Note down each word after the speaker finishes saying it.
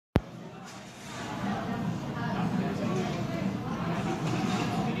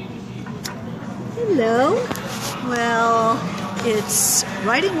Hello. Well, it's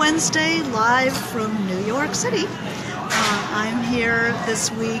Writing Wednesday live from New York City. I'm here this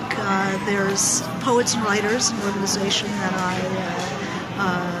week. There's Poets and Writers, an organization that I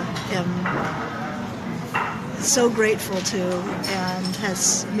am so grateful to and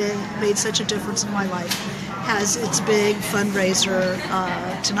has made such a difference in my life. Has its big fundraiser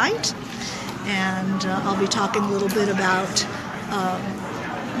tonight, and I'll be talking a little bit about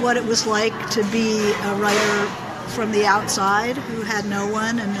what it was like to be a writer from the outside who had no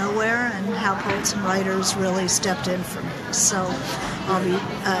one and nowhere, and how Poets and Writers really stepped in for me. So I'll be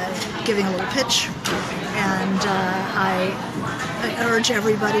giving a little pitch, and I urge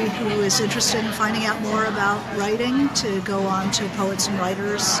everybody who is interested in finding out more about writing to go on to Poets and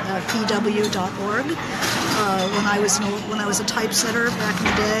Writers, pw.org. When I was a typesetter back in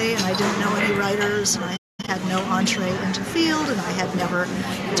the day, and I didn't know any writers, and I had no entree into the field, and I had never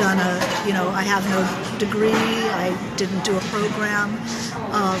done I have no degree, I didn't do a program.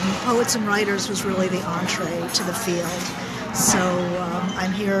 Poets and Writers was really the entree to the field. So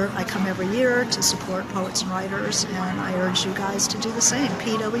I'm here, I come every year to support Poets and Writers, and I urge you guys to do the same,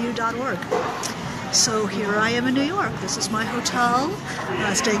 pw.org. So here I am in New York. This is my hotel,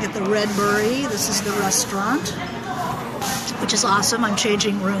 staying at the Redbury. This is the restaurant, which is awesome. I'm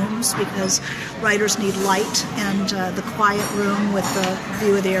changing rooms because writers need light, and the quiet room with the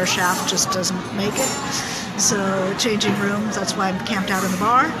view of the air shaft just doesn't make it. So changing rooms, that's why I'm camped out in the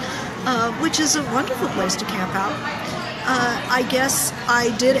bar, which is a wonderful place to camp out. I guess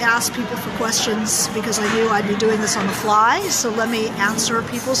I did ask people for questions because I knew I'd be doing this on the fly, so let me answer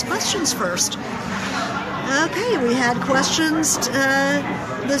people's questions first. Okay, we had questions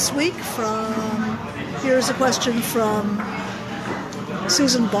this week here's a question from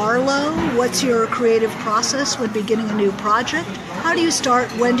Susan Barlow. What's your creative process when beginning a new project? How do you start?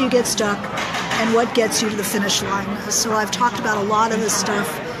 When do you get stuck? And what gets you to the finish line? So I've talked about a lot of this stuff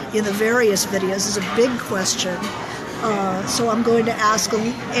in the various videos. It's a big question. So I'm going to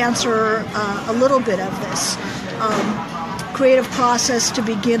answer a little bit of this. Creative process to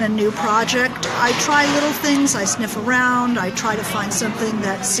begin a new project. I try little things, I sniff around, I try to find something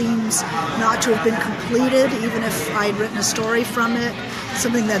that seems not to have been completed, even if I'd written a story from it,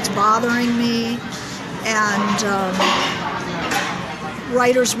 something that's bothering me. And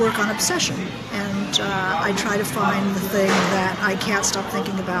writers work on obsession, and I try to find the thing that I can't stop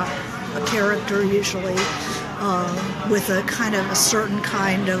thinking about, a character usually, with a certain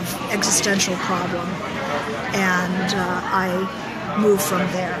kind of existential problem, and I move from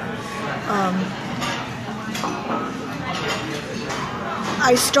there.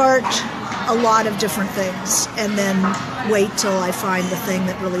 I start a lot of different things and then wait till I find the thing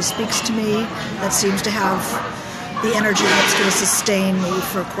that really speaks to me, that seems to have the energy that's going to sustain me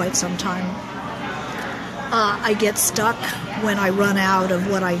for quite some time. I get stuck when I run out of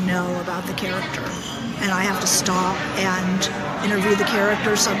what I know about the character, and I have to stop and interview the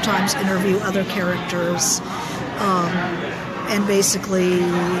character, sometimes interview other characters, and basically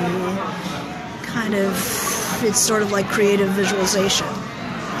it's sort of like creative visualization,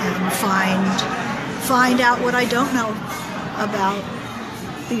 and find out what I don't know about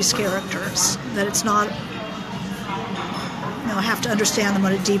these characters, that it's not, I have to understand them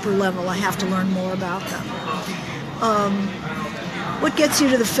on a deeper level. I have to learn more about them. What gets you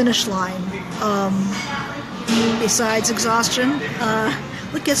to the finish line? Besides exhaustion,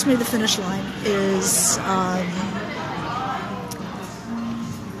 what gets me to the finish line is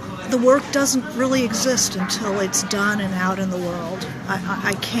the work doesn't really exist until it's done and out in the world.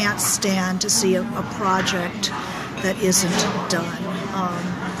 I can't stand to see a project that isn't done.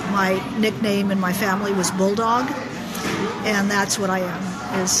 My nickname in my family was Bulldog, and that's what I am.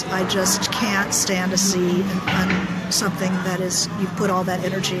 I just can't stand to see something that is you've put all that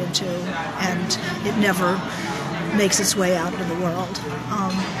energy into, and it never makes its way out into the world.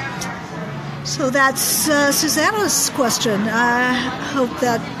 So that's Susanna's question. I hope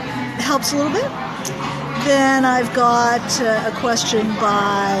that helps a little bit. Then I've got a question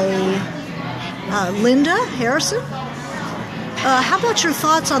by Linda Harrison. How about your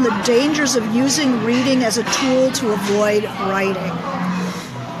thoughts on the dangers of using reading as a tool to avoid writing?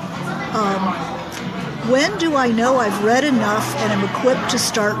 When do I know I've read enough and am equipped to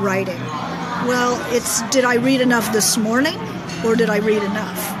start writing? Well, did I read enough this morning, or did I read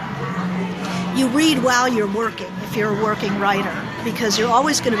enough? You read while you're working, if you're a working writer, because you're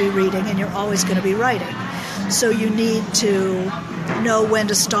always going to be reading and you're always going to be writing. So you need to know when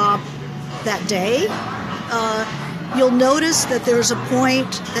to stop that day. You'll notice that there's a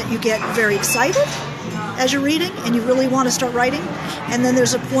point that you get very excited, as you're reading and you really want to start writing, and then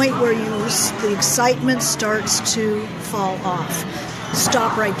there's a point where the excitement starts to fall off.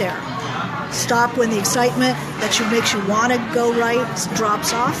 Stop right there. Stop when the excitement that makes you want to go write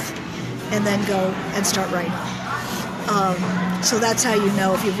drops off, and then go and start writing. So that's how you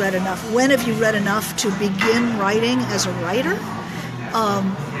know if you've read enough. When have you read enough to begin writing as a writer?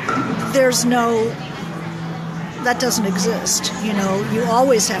 That doesn't exist. You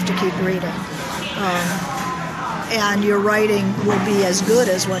always have to keep reading. And your writing will be as good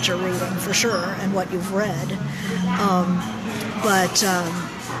as what you're reading, for sure, and what you've read. But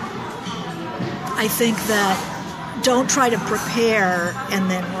I think that don't try to prepare and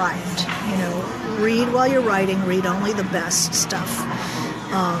then write. Read while you're writing. Read only the best stuff.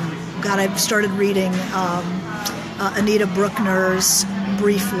 I've started reading Anita Bruckner's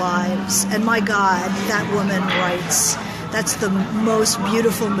Brief Lives, and my God, that woman writes. That's the most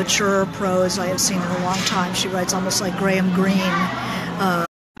beautiful, mature prose I have seen in a long time. She writes almost like Graham Greene,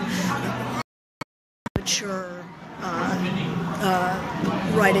 mature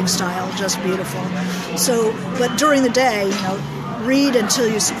writing style, just beautiful. So, but during the day, read until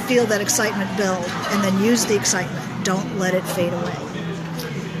you feel that excitement build, and then use the excitement. Don't let it fade away.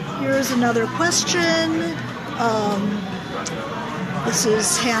 Here's another question. This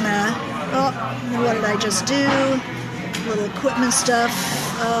is Hannah. Oh, what did I just do? Little equipment stuff.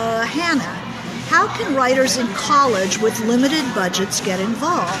 Hannah, how can writers in college with limited budgets get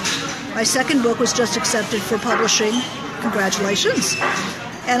involved? My second book was just accepted for publishing. Congratulations.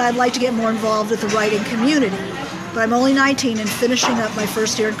 And I'd like to get more involved with the writing community. But I'm only 19 and finishing up my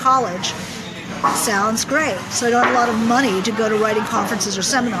first year in college. Sounds great. So I don't have a lot of money to go to writing conferences or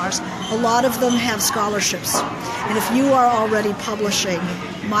seminars. A lot of them have scholarships. And if you are already publishing,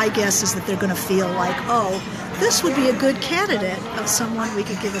 my guess is that they're going to feel like, oh, this would be a good candidate of someone we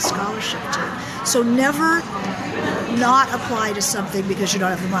could give a scholarship to. So never not apply to something because you don't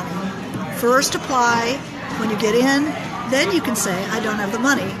have the money. First apply. When you get in, then you can say, I don't have the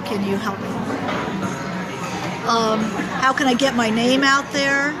money. Can you help me? How can I get my name out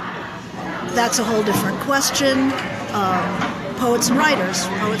there? That's a whole different question. Poets and writers.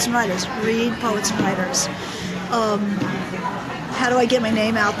 Read poets and writers. How do I get my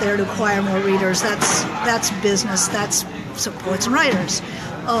name out there to acquire more readers? That's business. That's poets and writers.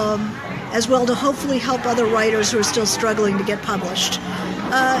 As well, to hopefully help other writers who are still struggling to get published.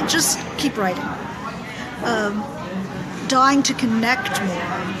 Just keep writing. Dying to connect more.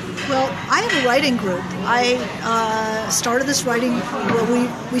 Well, I have a writing group. I started this writing. Well,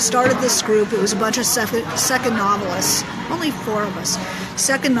 we started this group. It was a bunch of second novelists, only 4 of us,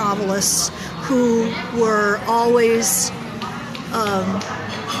 second novelists who were always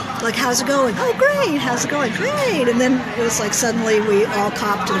like, how's it going? Oh, great. How's it going? Great. And then it was like suddenly we all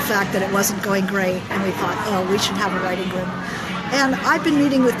copped to the fact that it wasn't going great, and we thought, oh, we should have a writing group. And I've been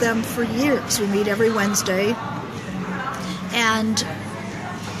meeting with them for years. We meet every Wednesday. And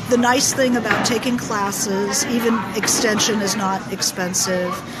the nice thing about taking classes, even extension is not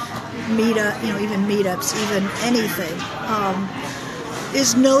expensive, even meetups, even anything,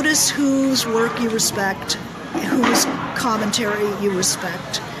 is notice whose work you respect, whose commentary you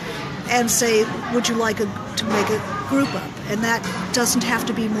respect, and say, would you like to make a group up? And that doesn't have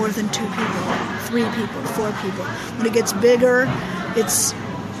to be more than 2 people, 3 people, 4 people. When it gets bigger,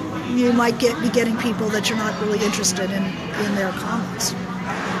 you might be getting people that you're not really interested in their comments.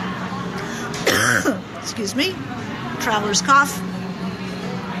 Excuse me, traveler's cough.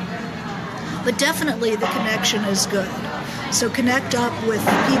 But definitely the connection is good. So connect up with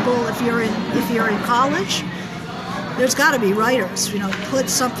people. If you're in college, there's got to be writers. Put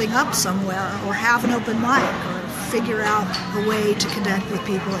something up somewhere, or have an open mic, or figure out a way to connect with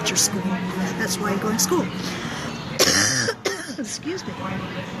people at your school. That's why you're going to school. Excuse me.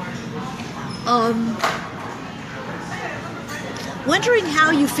 Wondering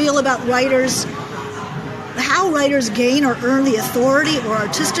how you feel about how writers gain or earn the authority or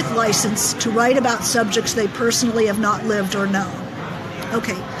artistic license to write about subjects they personally have not lived or known.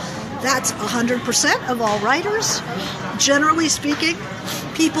 Okay, that's 100% of all writers. Generally speaking,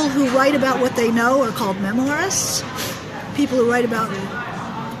 people who write about what they know are called memoirists. People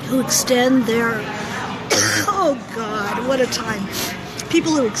who extend their oh God, what a time.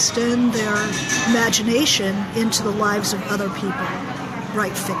 People who extend their imagination into the lives of other people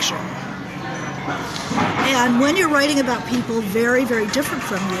write fiction. And when you're writing about people very, very different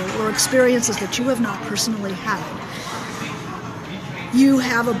from you, or experiences that you have not personally had, you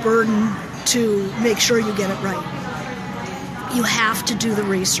have a burden to make sure you get it right. You have to do the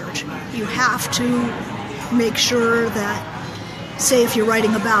research. You have to make sure that say if you're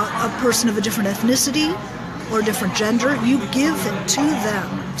writing about a person of a different ethnicity or different gender, you give it to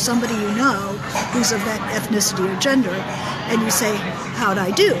them, somebody you know who's of that ethnicity or gender, and you say, how'd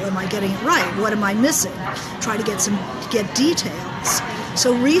I do? Am I getting it right? What am I missing? Try to get details.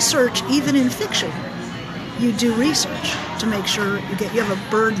 So research, even in fiction, you do research to make sure you have a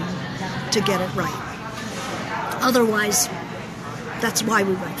burden to get it right. Otherwise, that's why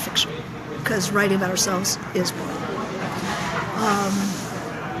we write fiction, because writing about ourselves is boring.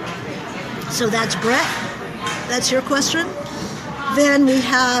 So that's Brett. That's your question. Then we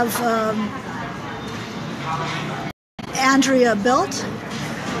have Andrea Belt.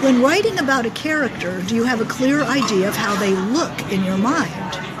 When writing about a character, do you have a clear idea of how they look in your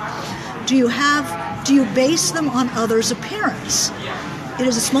mind? Do you base them on others' appearance? It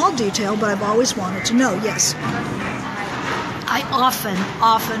is a small detail, but I've always wanted to know. Yes. I often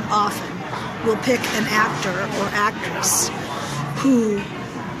will pick an actor or actress who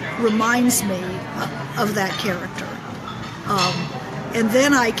reminds me of that character. And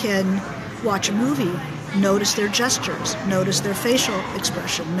then I can watch a movie, notice their gestures, notice their facial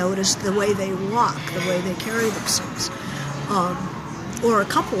expression, notice the way they walk, the way they carry themselves, or a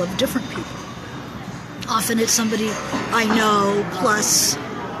couple of different people. Often it's somebody I know plus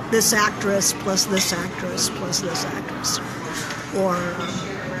this actress, plus this actress, plus this actress. Or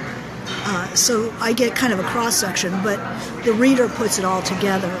so I get kind of a cross-section, but the reader puts it all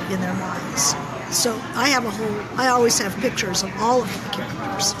together in their minds. So I always have pictures of all of my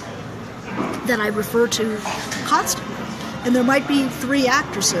characters that I refer to constantly. And there might be 3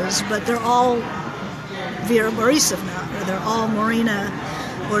 actresses, but they're all Vera Borisovna, or they're all Marina,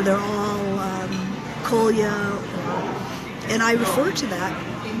 or they're all Kolya, and I refer to that.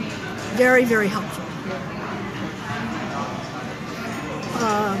 Very, very helpful.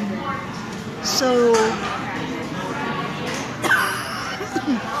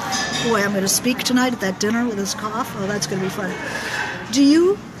 Boy, I'm going to speak tonight at that dinner with this cough. Oh, that's going to be fun. Do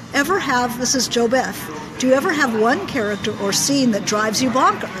you ever have, this is Jo Beth, do you ever have one character or scene that drives you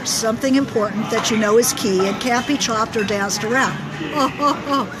bonkers? Something important that you know is key and can't be chopped or danced around?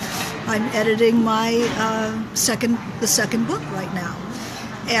 I'm editing my the second book right now.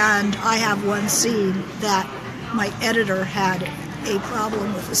 And I have one scene that my editor had a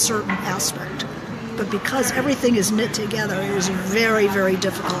problem with a certain aspect. But because everything is knit together, it was very, very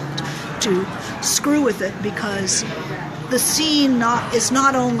difficult to screw with it, because the scene is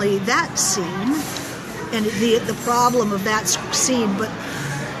not only that scene and the problem of that scene, but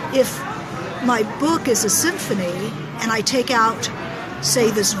if my book is a symphony and I take out, say,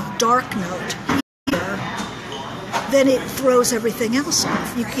 this dark note here, then it throws everything else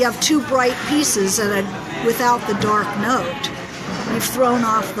off. You have 2 bright pieces and without the dark note, you've thrown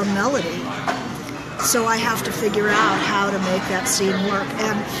off the melody. So I have to figure out how to make that scene work.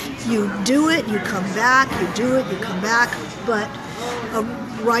 And you do it, you come back, you do it, you come back, but a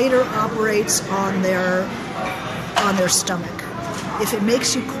writer operates on their stomach. If it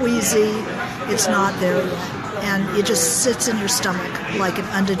makes you queasy, it's not there yet. And it just sits in your stomach like an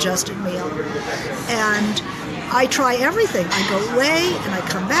undigested meal. And I try everything. I go away and I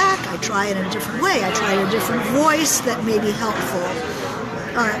come back. I try it in a different way. I try a different voice that may be helpful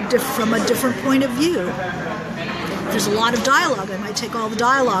from a different point of view. There's a lot of dialogue. I might take all the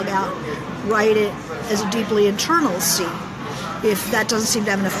dialogue out, write it as a deeply internal scene. If that doesn't seem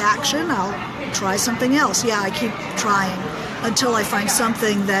to have enough action, I'll try something else. Yeah, I keep trying until I find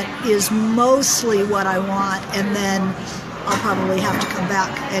something that is mostly what I want, and then I'll probably have to come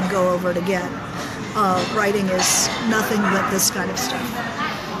back and go over it again. Writing is nothing but this kind of stuff.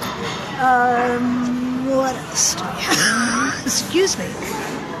 What else do we have? Excuse me.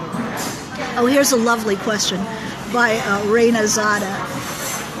 Oh, here's a lovely question by Reina Zada.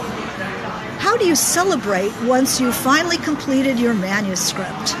 How do you celebrate once you've finally completed your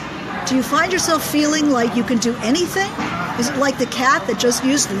manuscript? Do you find yourself feeling like you can do anything? Is it like the cat that just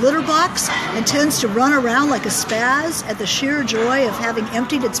used the litter box and tends to run around like a spaz at the sheer joy of having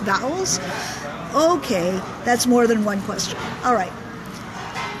emptied its bowels? Okay, that's more than one question. All right.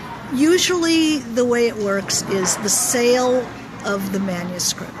 Usually the way it works is the sale of the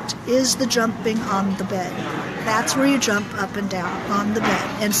manuscript is the jumping on the bed. That's where you jump up and down on the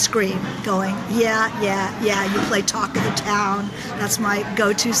bed and scream, going, yeah, yeah, yeah. You play Talk of the Town. That's my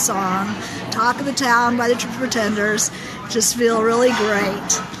go-to song. Talk of the Town by the Pretenders. Just feel really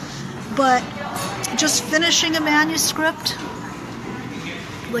great. But just finishing a manuscript,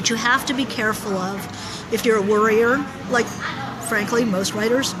 what you have to be careful of, if you're a worrier, like frankly most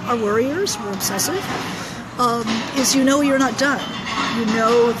writers are worriers, we're obsessive, is you know you're not done. You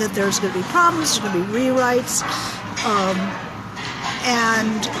know that there's going to be problems, there's going to be rewrites,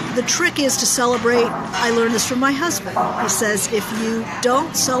 And the trick is to celebrate. I learned this from my husband. He says, if you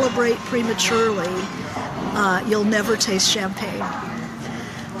don't celebrate prematurely, you'll never taste champagne.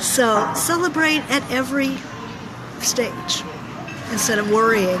 So celebrate at every stage instead of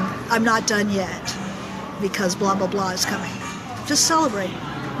worrying, I'm not done yet because blah, blah, blah is coming. Just celebrate.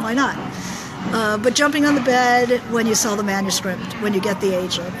 Why not? But jumping on the bed when you sell the manuscript, when you get the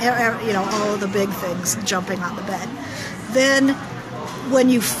agent, all of the big things, jumping on the bed. Then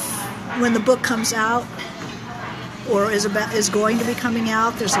when the book comes out or is going to be coming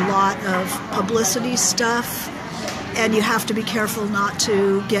out, there's a lot of publicity stuff, and you have to be careful not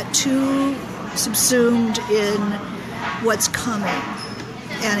to get too subsumed in what's coming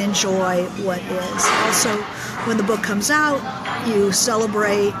and enjoy what is. Also, when the book comes out, you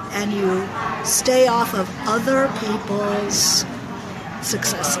celebrate and you stay off of other people's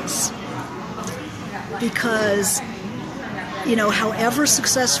successes. Because, however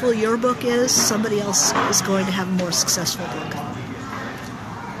successful your book is, somebody else is going to have a more successful book.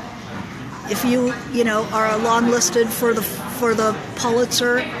 If you, are long-listed for the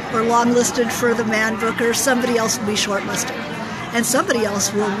Pulitzer or long-listed for the Man Booker, somebody else will be shortlisted. And somebody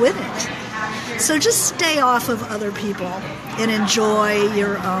else will win it. So just stay off of other people and enjoy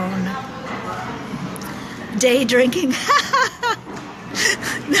your own day drinking.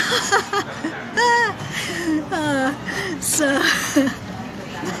 So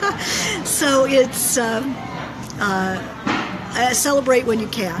it's celebrate when you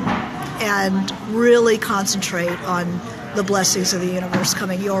can and really concentrate on the blessings of the universe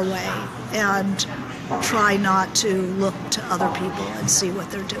coming your way, and try not to look to other people and see what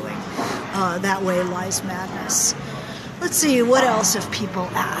they're doing. That way lies madness. Let's see, what else have people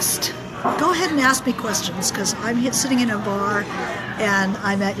asked? Go ahead and ask me questions, because I'm sitting in a bar and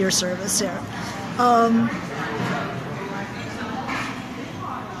I'm at your service here.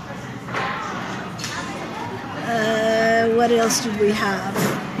 What else did we have?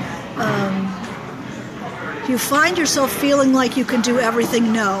 You find yourself feeling like you can do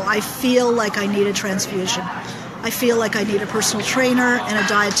everything? No, I feel like I need a transfusion. I feel like I need a personal trainer and a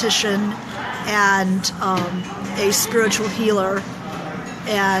dietitian and a spiritual healer.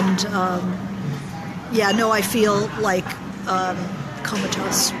 And I feel like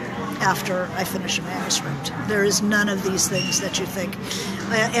comatose after I finish a manuscript. There is none of these things that you think.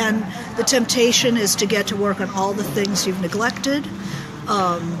 And the temptation is to get to work on all the things you've neglected.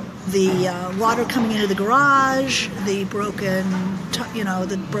 The water coming into the garage, the broken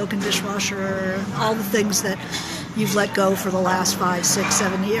dishwasher, all the things that you've let go for the last 5, 6,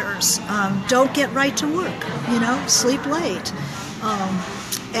 7 years. Don't get right to work, sleep late.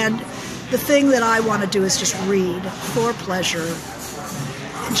 And the thing that I want to do is just read for pleasure,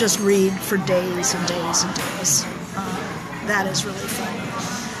 just read for days and days and days. That is really fun.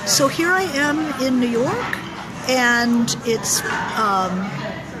 So here I am in New York, and it's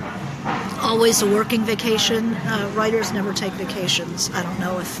always a working vacation. Writers never take vacations. I don't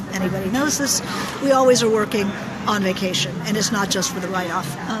know if anybody knows this. We always are working on vacation, and it's not just for the write-off.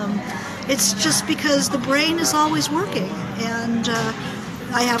 It's just because the brain is always working, and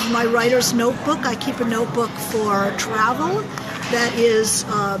I have my writer's notebook. I keep a notebook for travel that is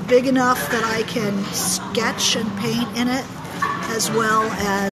big enough that I can sketch and paint in it, as well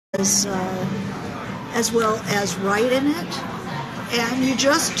as write in it. And you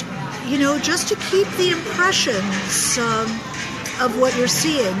just to keep the impressions of what you're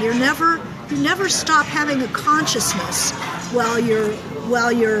seeing. You never stop having a consciousness while you're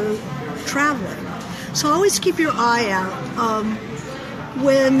traveling. So always keep your eye out.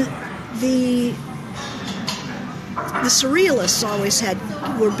 When the surrealists always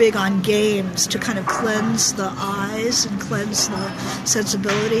were big on games to kind of cleanse the eyes and cleanse the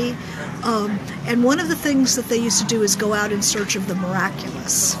sensibility. And one of the things that they used to do is go out in search of the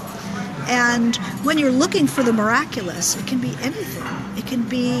miraculous. And when you're looking for the miraculous, it can be anything. It can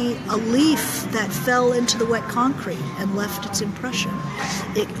be a leaf that fell into the wet concrete and left its impression.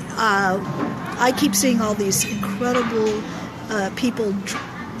 I keep seeing all these incredible people.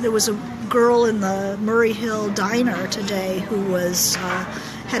 There was a girl in the Murray Hill Diner today who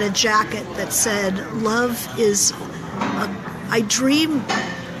had a jacket that said, "Love is I dream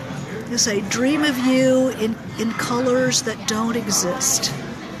of you in colors that don't exist."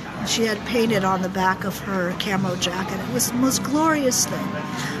 And she had painted on the back of her camo jacket. It was the most glorious thing.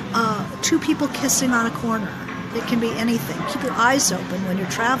 2 people kissing on a corner. It can be anything. Keep your eyes open when you're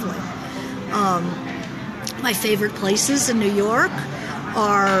traveling. My favorite places in New York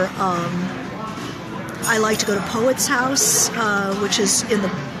are, I like to go to Poet's House, which is in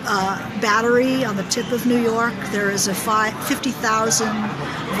the Battery on the tip of New York, there is a 50,000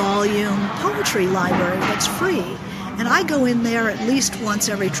 volume poetry library that's free. And I go in there at least once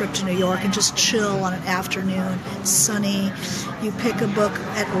every trip to New York and just chill on an afternoon. It's sunny. You pick a book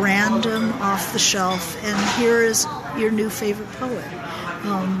at random off the shelf, and here is your new favorite poet.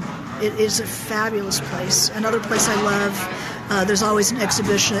 It is a fabulous place. Another place I love, there's always an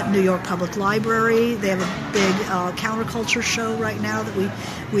exhibition at New York Public Library. They have a big counterculture show right now that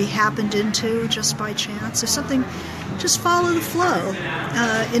we happened into just by chance. There's something, just follow the flow.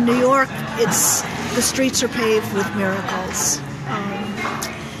 In New York, the streets are paved with miracles.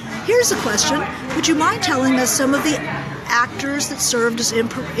 Here's a question. Would you mind telling us some of the actors that served as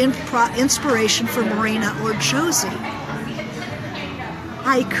inspiration for Marina or Josie?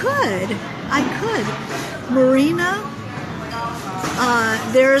 I could. Marina,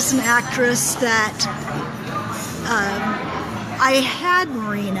 there's an actress that I had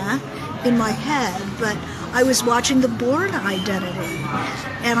Marina in my head, but I was watching The Bourne Identity,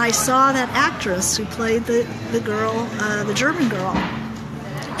 and I saw that actress who played the girl, the German girl,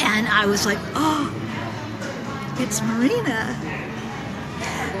 and I was like, oh, it's Marina.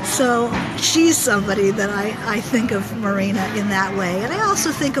 So she's somebody that I think of Marina in that way. And I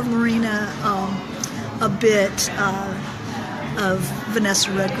also think of Marina a bit of Vanessa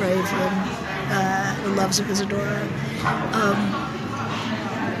Redgrave in The Loves of Isadora.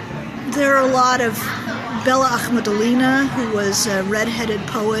 There are a lot of Bella Ahmadalina, who was a redheaded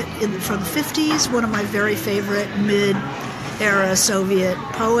poet from the 50s, one of my very favorite mid-era Soviet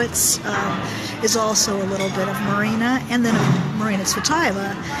poets, is also a little bit of Marina. And then Marina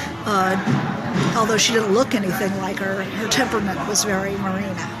Tsvetaeva, although she didn't look anything like her temperament was very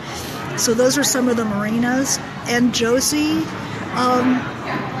Marina. So those are some of the Marinas. And Josie,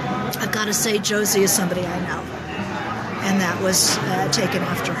 I've got to say Josie is somebody I know, and that was taken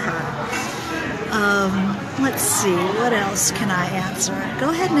after her. Let's see, what else can I answer? Go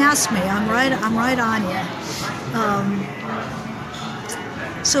ahead and ask me. I'm right on you.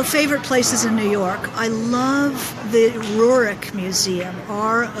 So favorite places in New York. I love the Rurik Museum,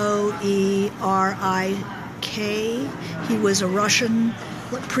 Roerik. He was a Russian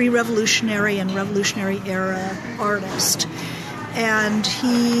pre-revolutionary and revolutionary era artist. And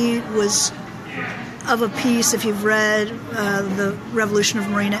he was of a piece, if you've read The Revolution of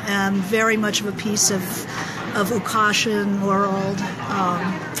Marina M., very much of a piece of Ukashin world,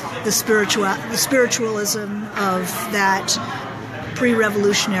 the spiritualism of that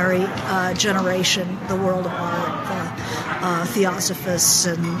pre-revolutionary generation, the world of art, the theosophists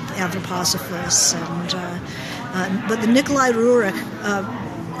and anthroposophists, and but the Nikolai Rurik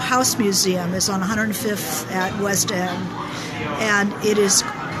House Museum is on 105th at West End, and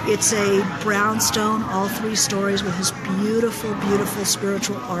it's a brownstone, all 3 stories, with his beautiful, beautiful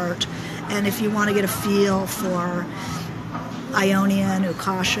spiritual art. And if you want to get a feel for Ionian,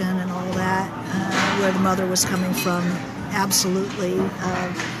 Ukashin, and all that, where the mother was coming from, absolutely.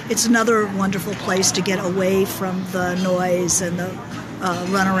 It's another wonderful place to get away from the noise and the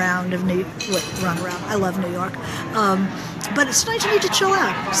runaround of runaround. I love New York. But it's nice you need to chill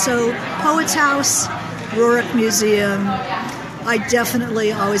out. So Poets House, Rurik Museum. I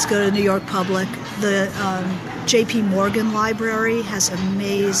definitely always go to New York Public. The J.P. Morgan Library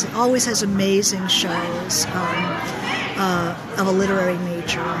always has amazing shows of a literary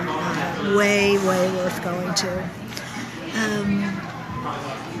nature. Way worth going to.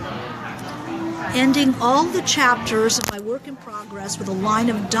 Ending all the chapters of my work in progress with a line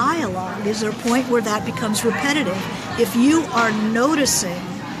of dialogue. Is there a point where that becomes repetitive? If you are noticing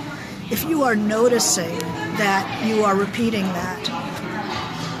that you are repeating that,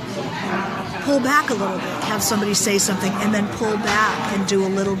 pull back a little bit, have somebody say something, and then pull back and do a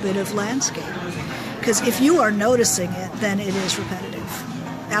little bit of landscape. Because if you are noticing it, then it is repetitive.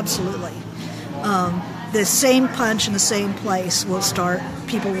 Absolutely. The same punch in the same place will start.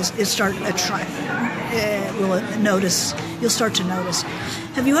 People will start will notice. You'll start to notice.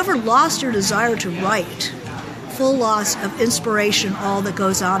 Have you ever lost your desire to write? Full loss of inspiration, all that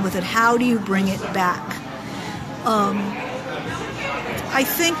goes on with it. How do you bring it back? I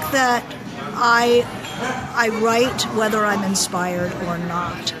think that I write whether I'm inspired or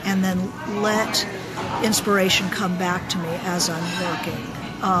not, and then let inspiration come back to me as I'm working.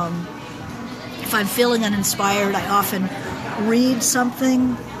 If I'm feeling uninspired, I often read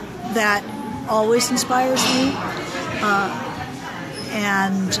something that always inspires me,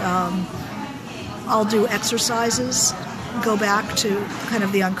 and I'll do exercises, go back to kind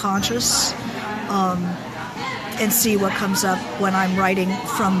of the unconscious, and see what comes up when I'm writing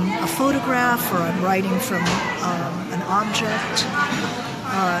from a photograph or I'm writing from an object.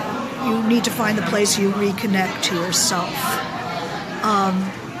 you need to find the place you reconnect to yourself.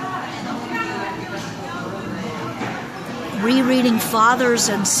 Rereading Fathers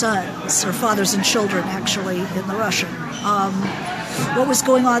and Sons, or Fathers and Children, actually, in the Russian. What was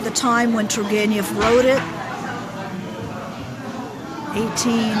going on at the time when Turgenev wrote it?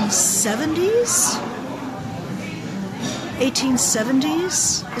 1870s?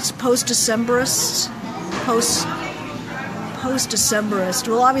 1870s? It's post-Decembrist. Post-Decembrist.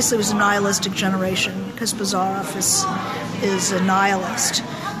 Well, obviously it was a nihilistic generation, because Bazarov is a nihilist.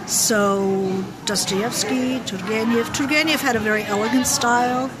 So Dostoevsky, Turgenev. Turgenev had a very elegant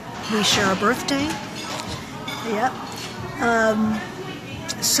style. We share a birthday. Yep.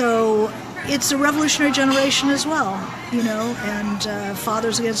 So it's a revolutionary generation as well, and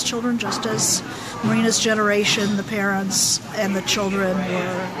fathers against children, just as Marina's generation, the parents and the children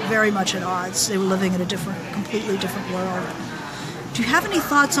were very much at odds. They were living in a completely different world. Do you have any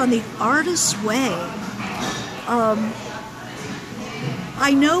thoughts on the artist's way?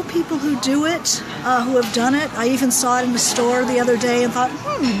 I know people who do it, who have done it. I even saw it in the store the other day and thought,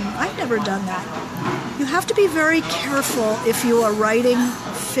 I've never done that. You have to be very careful if you are writing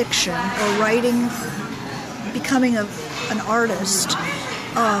fiction or becoming an artist,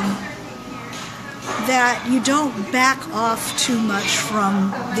 that you don't back off too much from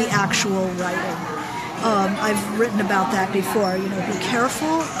the actual writing. I've written about that before. Be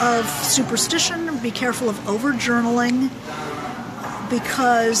careful of superstition, be careful of over-journaling,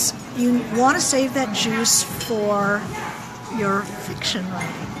 because you want to save that juice for your fiction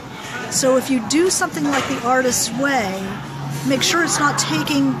writing. So if you do something like the artist's way, make sure it's not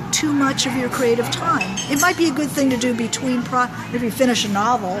taking too much of your creative time. It might be a good thing to do between if you finish a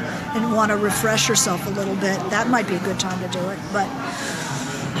novel and want to refresh yourself a little bit, that might be a good time to do it. But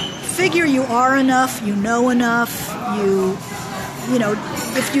figure you are enough, you know enough,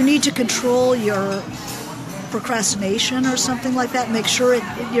 if you need to control your procrastination or something like that, make sure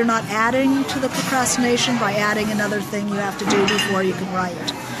you're not adding to the procrastination by adding another thing you have to do before you can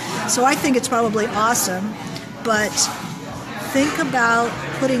write. So I think it's probably awesome, but think about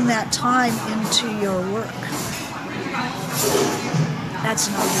putting that time into your work. That's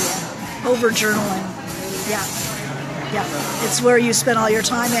an idea. Over-journaling. Yeah. It's where you spend all your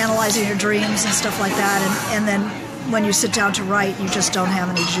time analyzing your dreams and stuff like that, and then when you sit down to write, you just don't have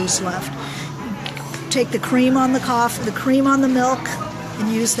any juice left. Take the cream on the coffee, the cream on the milk,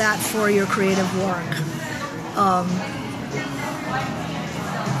 and use that for your creative work.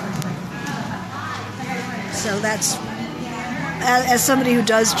 So that's, as somebody who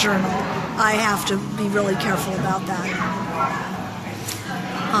does journal, I have to be really careful about that.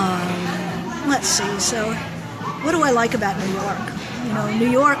 Let's see, so what do I like about New York? New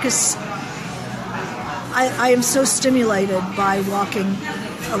York is, I am so stimulated by walking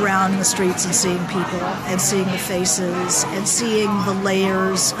around the streets and seeing people and seeing the faces and seeing the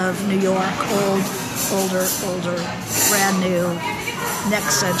layers of New York, older, brand new,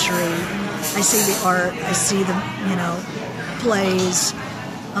 next century. I see the art, I see the, plays,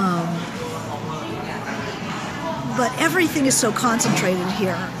 but everything is so concentrated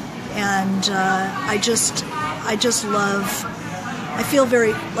here, and I just love, I feel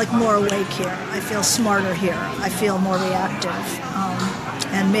very, more awake here. I feel smarter here. I feel more reactive.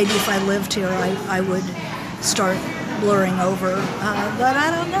 And maybe if I lived here, I would start blurring over. But I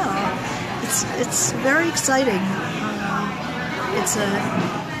don't know. It's very exciting. It's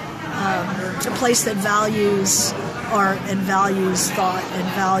a place that values art and values thought and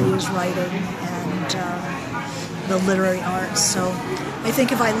values writing and the literary arts. So I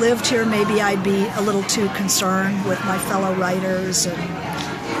think if I lived here, maybe I'd be a little too concerned with my fellow writers and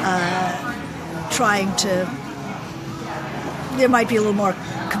trying to. There might be a little more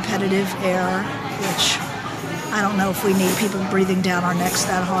competitive air, which I don't know if we need people breathing down our necks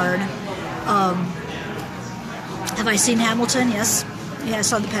that hard. Have I seen Hamilton? Yes. Yeah, I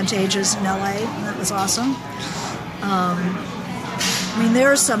saw the Pantages in LA. That was awesome.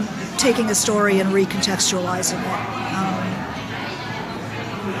 There's some taking a story and recontextualizing it,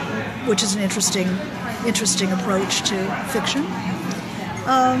 which is an interesting approach to fiction.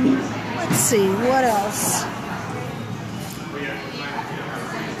 Let's see, what else?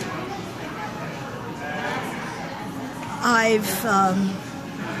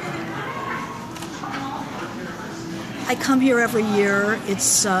 I come here every year.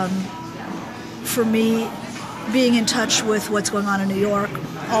 It's, for me, being in touch with what's going on in New York.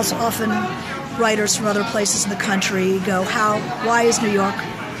 Also, often writers from other places in the country go, why is New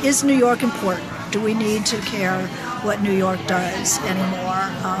York important? Do we need to care what New York does anymore?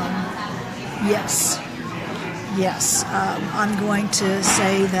 Yes. Yes, I'm going to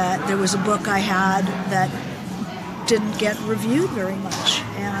say that there was a book I had that didn't get reviewed very much,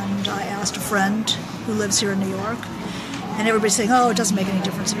 and I asked a friend who lives here in New York, and everybody's saying, oh, it doesn't make any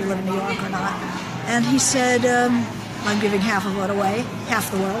difference if you live in New York or not. And he said, I'm giving half of it away,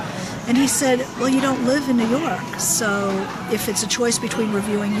 half the world. And he said, well, you don't live in New York, so if it's a choice between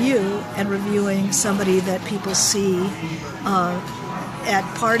reviewing you and reviewing somebody that people see at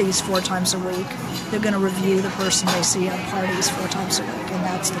parties 4 times a week, they're going to review the person they see at parties 4 times a week, and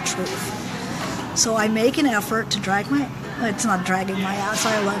that's the truth. So I make an effort to it's not dragging my ass,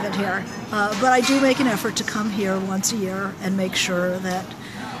 I love it here, but I do make an effort to come here once a year and make sure that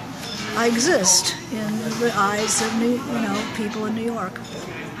I exist in the eyes of people in New York.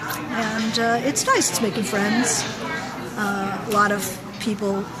 And it's nice. It's making friends. A lot of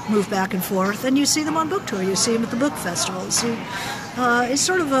people move back and forth, and you see them on book tour. You see them at the book festivals. It's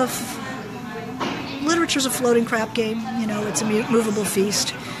sort of literature's a floating crap game. It's a movable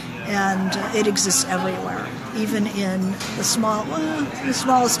feast, and it exists everywhere. Even in the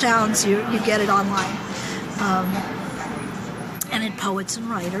smallest towns, you get it online. And in Poets and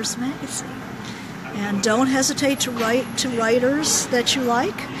Writers magazine. And don't hesitate to write to writers that you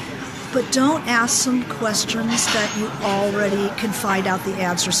like, but don't ask some questions that you already can find out the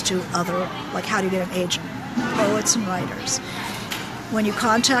answers to like how do you get an agent? Poets and Writers. When you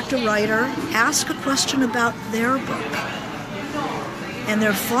contact a writer, ask a question about their book. And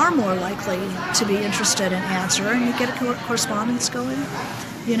they're far more likely to be interested in answer, and you get a correspondence going.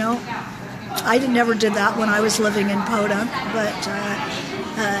 I never did that when I was living in Podunk, but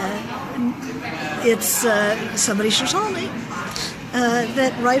somebody should tell me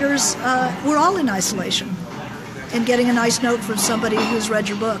that writers, we're all in isolation. And getting a nice note from somebody who's read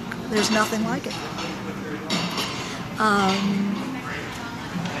your book, there's nothing like it.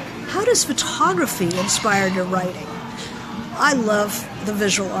 How does photography inspire your writing? I love the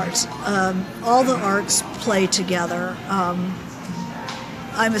visual arts. All the arts play together.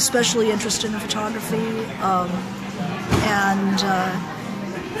 I'm especially interested in photography, and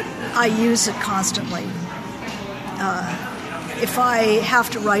I use it constantly. If I have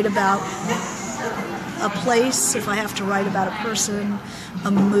to write about a place, if I have to write about a person,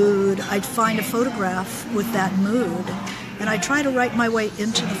 a mood, I'd find a photograph with that mood, and I try to write my way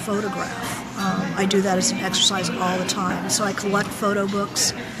into the photograph. I do that as an exercise all the time. So I collect photo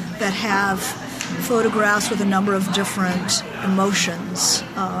books that have photographs with a number of different emotions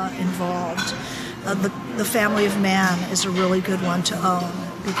involved. The Family of Man is a really good one to own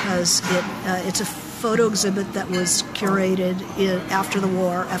because it's a photo exhibit that was curated after the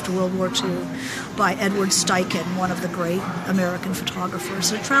war, after World War II, by Edward Steichen, one of the great American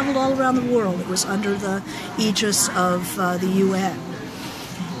photographers. It traveled all around the world. It was under the aegis of the UN.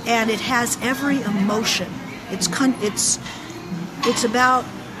 And it has every emotion. It's about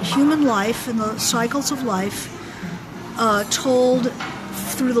human life and the cycles of life told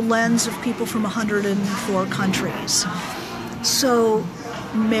through the lens of people from 104 countries. So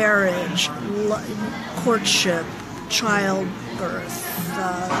marriage, courtship, childbirth,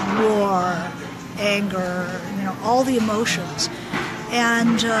 war, anger, all the emotions.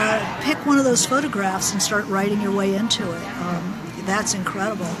 And pick one of those photographs and start writing your way into it. That's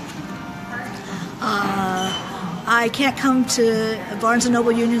incredible. I can't come to Barnes &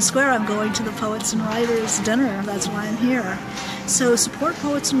 Noble Union Square. I'm going to the Poets and Writers dinner. That's why I'm here. So support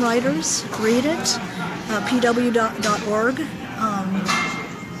Poets and Writers. Read it. pw.org.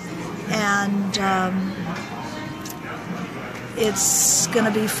 It's going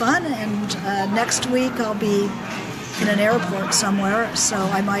to be fun. And next week I'll be in an airport somewhere, so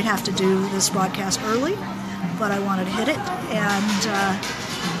I might have to do this broadcast early, but I wanted to hit it. And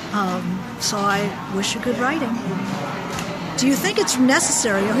so I wish you good writing. Do you think it's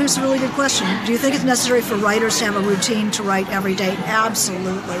necessary? Here's a really good question. Do you think it's necessary for writers to have a routine to write every day?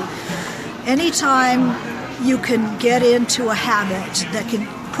 Absolutely. Anytime you can get into a habit that can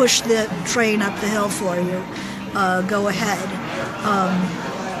push the train up the hill for you, go ahead.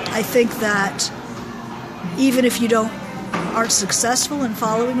 I think that even if you aren't successful in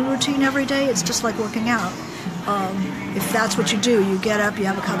following a routine every day, it's just like working out. If that's what you do, you get up, you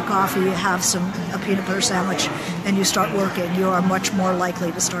have a cup of coffee, you have a peanut butter sandwich, and you start working. You are much more likely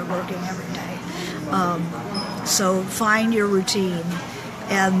to start working every day. So find your routine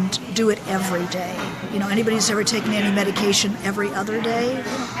and do it every day. Anybody who's ever taken any medication every other day,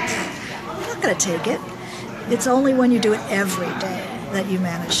 you're not going to take it. It's only when you do it every day that you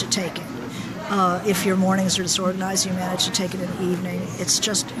manage to take it. If your mornings are disorganized, you manage to take it in the evening. It's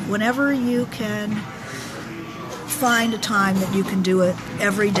just whenever you can find a time that you can do it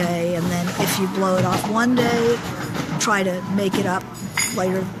every day, and then if you blow it off one day, try to make it up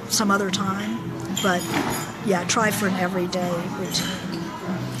later some other time. But yeah, try for an everyday routine.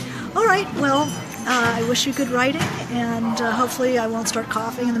 All right, well, I wish you good writing, and hopefully I won't start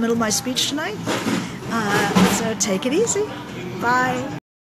coughing in the middle of my speech tonight. So take it easy. Bye.